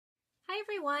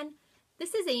everyone,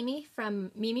 this is Amy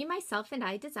from Mimi, Myself, and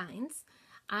I Designs.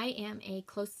 I am a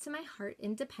close to my heart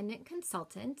independent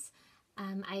consultant.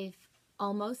 I've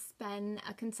almost been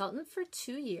a consultant for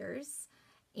 2 years,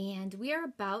 and we are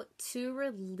about to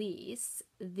release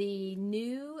the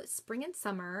new Spring and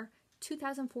Summer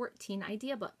 2014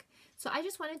 idea book. So I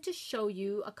just wanted to show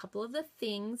you a couple of the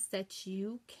things that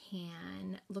you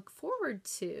can look forward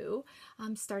to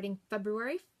starting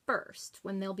February 1st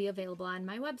when they'll be available on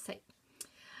my website.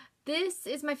 This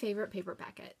is my favorite paper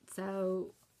packet,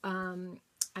 so I'm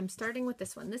starting with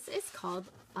this one. This is called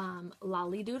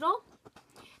Lollydoodle,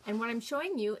 and what I'm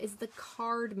showing you is the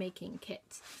card making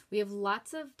kit. We have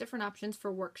lots of different options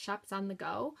for workshops on the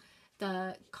go.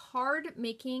 The card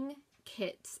making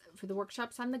kits for the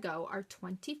workshops on the go are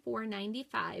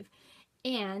 $24.95,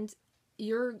 and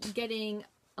you're getting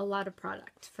a lot of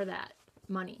product for that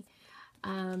money.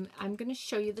 I'm going to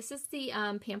show you, this is the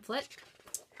pamphlet.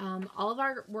 All of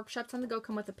our workshops on the go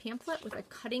come with a pamphlet with a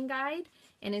cutting guide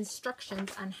and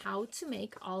instructions on how to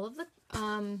make all of the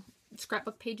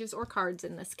scrapbook pages or cards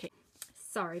in this case.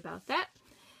 Sorry about that.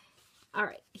 All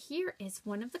right, here is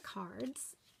one of the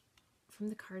cards from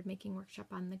the card making workshop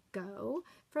on the go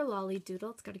for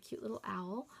Lollydoodle. It's got a cute little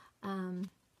owl.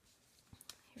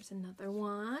 Here's another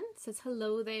one. It says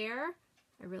hello there.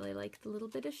 I really like the little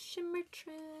bit of shimmer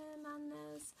trim on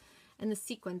this. And the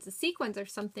sequins. The sequins are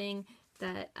something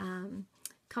that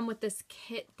come with this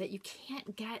kit that you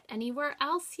can't get anywhere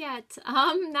else yet.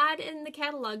 Not in the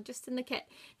catalog, just in the kit.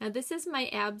 Now this is my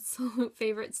absolute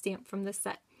favorite stamp from the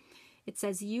set. It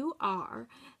says, "You are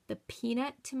the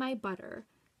peanut to my butter,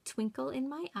 twinkle in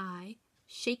my eye,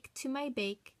 shake to my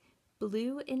bake,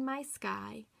 blue in my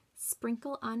sky,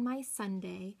 sprinkle on my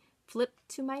sundae, flip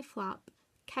to my flop,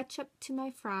 ketchup to my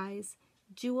fries,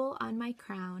 jewel on my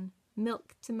crown,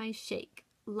 milk to my shake,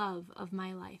 love of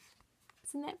my life."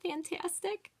 Isn't that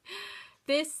fantastic?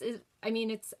 This is, I mean,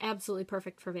 it's absolutely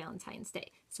perfect for Valentine's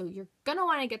Day. So you're going to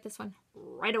want to get this one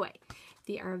right away.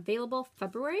 They are available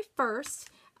February 1st.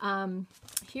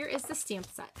 Here is the stamp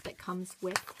set that comes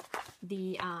with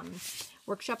the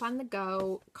Workshop on the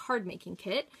Go card making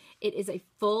kit. It is a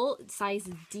full size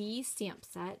D stamp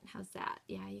set. How's that?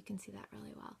 Yeah, you can see that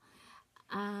really well.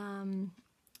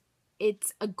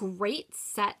 It's a great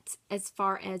set as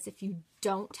far as if you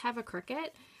don't have a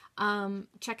Cricut.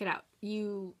 Check it out.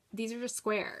 These are just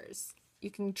squares.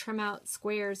 You can trim out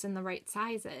squares in the right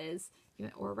sizes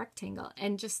or rectangle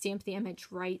and just stamp the image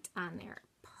right on there.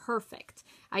 Perfect.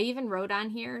 I even wrote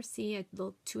on here, see, a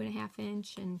little 2.5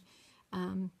 inch and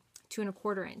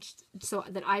 2.25 inch, so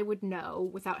that I would know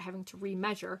without having to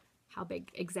remeasure how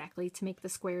big exactly to make the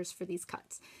squares for these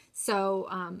cuts. So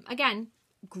again,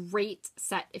 great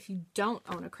set if you don't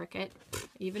own a Cricut,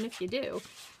 even if you do.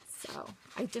 So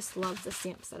I just love the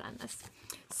stamp set on this.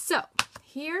 So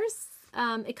here's,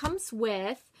 it comes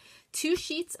with 2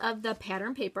 sheets of the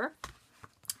pattern paper.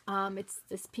 It's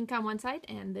this pink on one side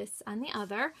and this on the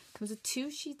other. It comes with 2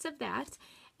 sheets of that,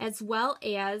 as well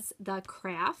as the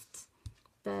craft,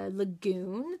 the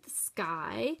lagoon, the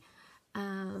sky,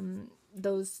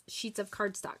 those sheets of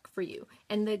cardstock for you.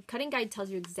 And the cutting guide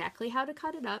tells you exactly how to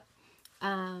cut it up.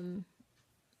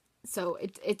 So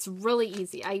it's really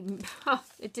easy.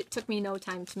 It took me no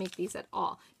time to make these at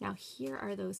all. Now here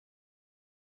are those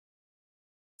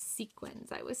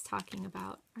sequins I was talking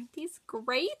about. Aren't these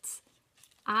great?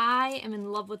 I am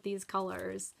in love with these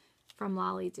colors from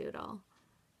Lollydoodle.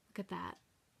 Look at that.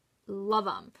 Love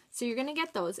them. So you're going to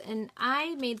get those. And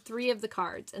I made 3 of the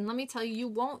cards. And let me tell you, you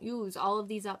won't use all of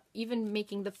these up, even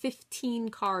making the 15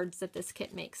 cards that this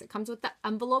kit makes. It comes with the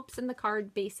envelopes and the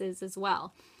card bases as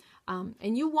well.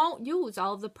 And you won't use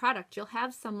all of the product. You'll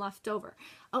have some left over.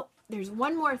 Oh, there's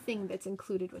one more thing that's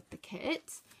included with the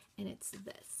kit, and it's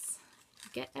this. You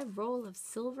get a roll of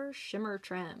silver shimmer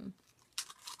trim.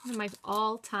 One of my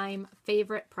all-time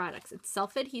favorite products. It's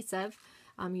self-adhesive.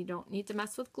 You don't need to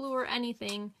mess with glue or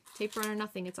anything, tape run or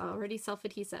nothing. It's already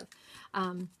self-adhesive.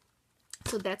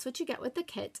 So that's what you get with the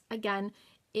kit. Again,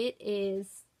 it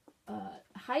is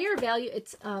higher value.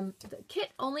 It's the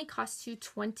kit only costs you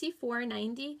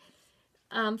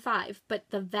 $24.95, but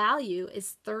the value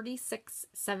is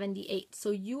 $36.78.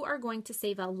 So you are going to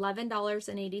save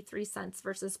 $11.83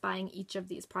 versus buying each of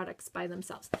these products by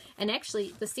themselves. And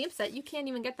actually, the stamp set, you can't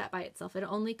even get that by itself. It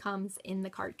only comes in the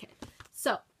card kit.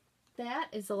 So that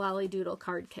is the Lollydoodle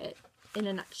card kit in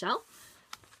a nutshell.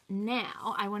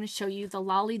 Now I want to show you the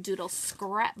Lollydoodle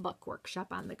scrapbook workshop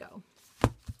on the go.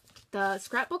 The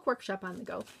scrapbook workshop on the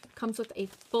go comes with a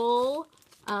full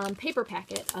paper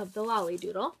packet of the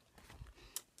Lollydoodle,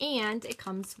 and it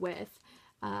comes with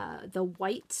the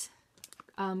white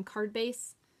card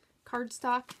base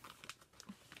cardstock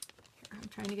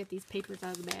trying to get these papers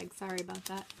out of the bag. Sorry about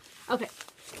that. Okay.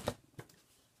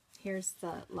 Here's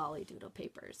the Lollydoodle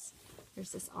papers.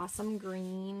 There's this awesome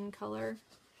green color.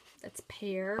 That's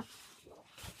pear.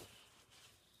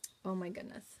 Oh my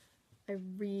goodness. I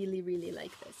really, really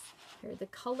like this. Here, the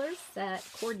colors that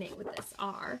coordinate with this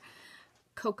are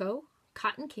cocoa,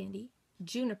 cotton candy,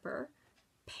 juniper,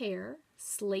 pear,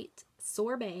 slate,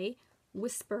 sorbet,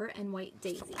 whisper, and white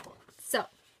daisy. So,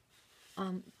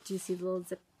 do you see the little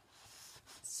zip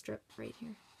strip right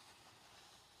here?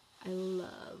 I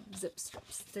love zip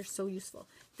strips. They're so useful.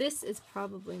 This is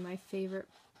probably my favorite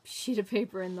sheet of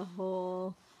paper in the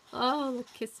whole... Oh,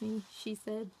 look, kiss me, she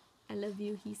said. I love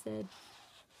you, he said.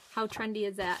 How trendy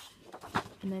is that?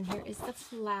 And then here is the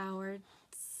flowered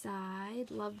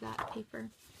side. Love that paper.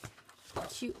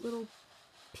 Cute little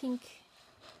pink...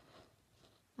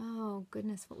 Oh,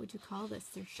 goodness, what would you call this?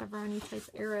 They're chevron-y type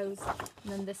arrows.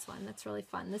 And then this one, that's really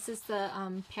fun. This is the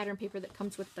pattern paper that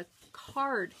comes with the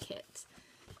card kit.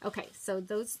 Okay, so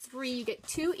those three, you get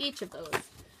 2 each of those.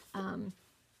 And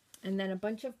then a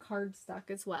bunch of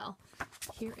cardstock as well.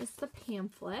 Here is the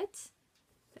pamphlet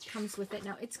that comes with it.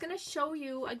 Now, it's going to show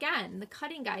you, again, the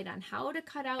cutting guide on how to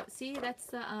cut out. See, that's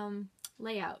the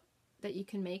layout that you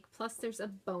can make. Plus, there's a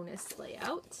bonus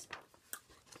layout.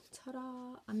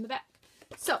 Ta-da! On the back.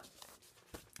 So,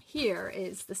 here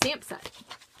is the stamp set.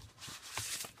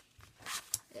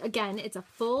 Again, it's a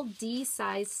full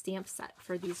D-size stamp set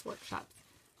for these workshops.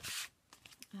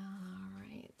 All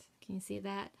right. Can you see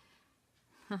that?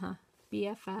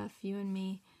 BFF, you and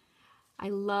me. I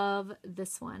love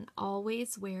this one.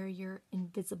 Always wear your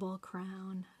invisible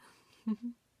crown.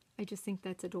 I just think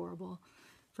that's adorable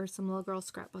for some little girl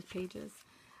scrapbook pages.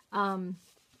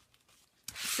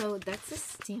 So that's a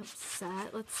stamp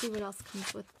set. Let's see what else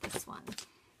comes with this one.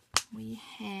 We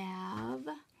have,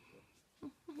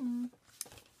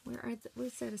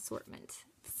 where's that assortment?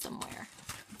 Somewhere.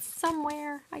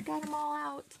 I got them all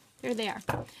out. There they are.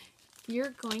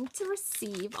 You're going to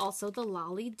receive also the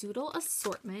Lollydoodle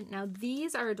assortment. Now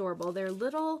these are adorable. They're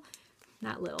little,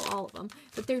 not little, all of them,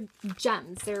 but they're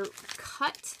gems. They're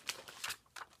cut.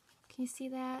 Can you see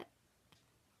that?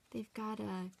 They've got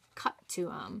a cut to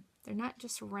them. They're not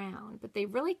just round, but they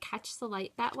really catch the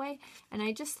light that way. And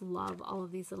I just love all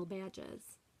of these little badges.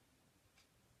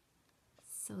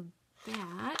 So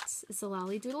that is the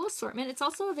Lollydoodle assortment. It's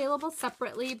also available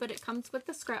separately, but it comes with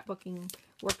the scrapbooking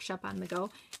workshop on the go.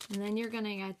 And then you're going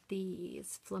to get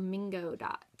these flamingo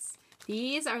dots.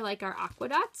 These are like our aqua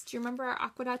dots. Do you remember our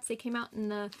aqua dots? They came out in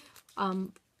the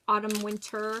autumn,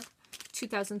 winter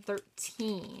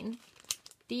 2013.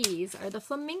 These are the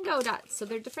flamingo dots, so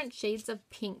they're different shades of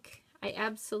pink. I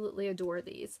absolutely adore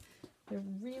these. They're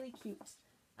really cute.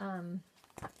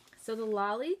 So the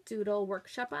Lollydoodle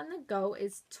Workshop on the Go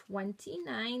is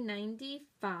 $29.95,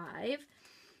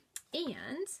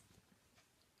 and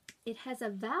it has a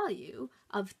value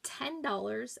of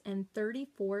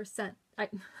 $10.34.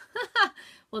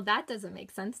 Well, that doesn't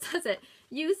make sense, does it?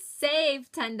 You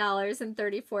save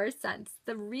 $10.34.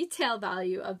 The retail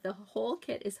value of the whole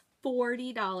kit is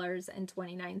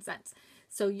 $40.29.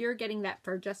 So you're getting that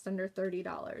for just under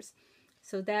 $30.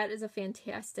 So that is a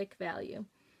fantastic value.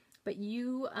 But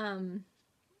you,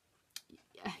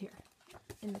 here,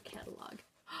 in the catalog,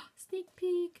 sneak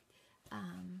peek.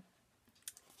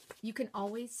 You can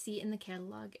always see in the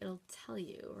catalog, it'll tell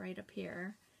you right up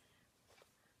here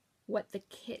what the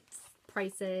kit's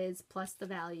price is, plus the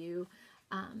value,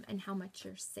 and how much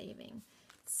you're saving.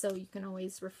 So you can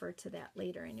always refer to that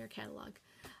later in your catalog.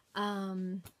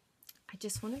 I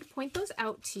just wanted to point those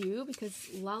out to you because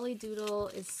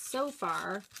Lollydoodle is so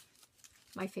far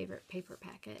my favorite paper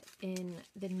packet in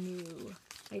the new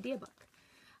idea book.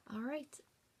 All right.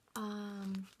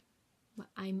 I'm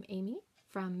Amy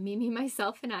from Mimi,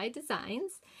 Myself, and I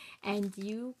Designs, and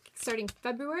you, starting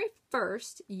February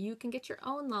 1st, you can get your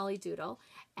own Lollydoodle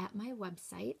at my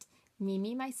website,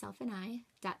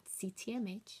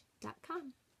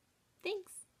 mimimyselfandi.ctmh.com.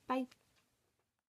 Thanks. Bye.